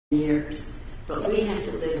years. But we have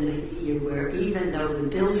to live in a year where even though the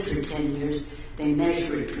bill's for 10 years, they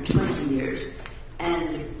measure it for 20 years.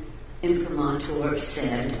 And imprimatur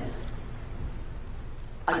said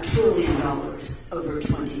 $1 trillion over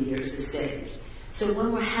 20 years is saved. So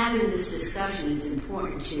when we're having this discussion, it's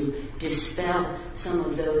important to dispel some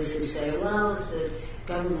of those who say, well, it's the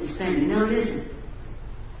government spending. No, it isn't.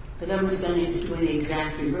 The government spending is doing the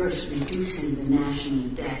exact reverse, reducing the national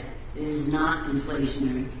debt. It is not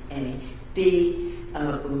inflationary, A. B,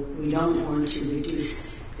 we don't want to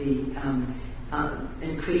reduce the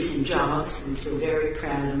increase in jobs, which we're very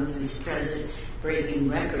proud of. This president breaking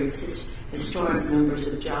records, his historic numbers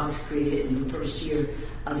of jobs created in the first year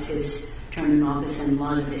of his term in office, and a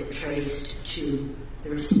lot of it traced to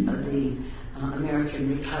the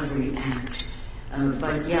American Recovery Act.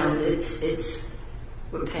 But yeah,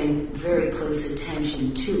 we're paying very close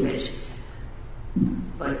attention to it.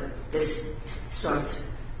 But this starts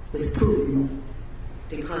with Putin,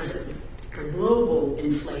 because of global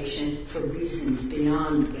inflation for reasons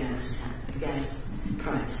beyond the gas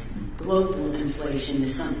price. Global inflation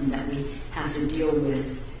is something that we have to deal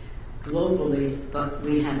with globally, but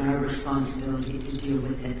we have our responsibility to deal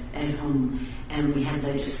with it at home, and we have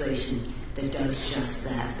legislation that does just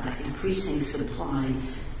that, by increasing supply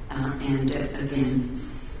and, again,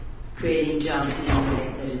 creating jobs in a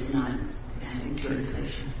way that is not adding to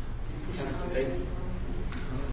inflation.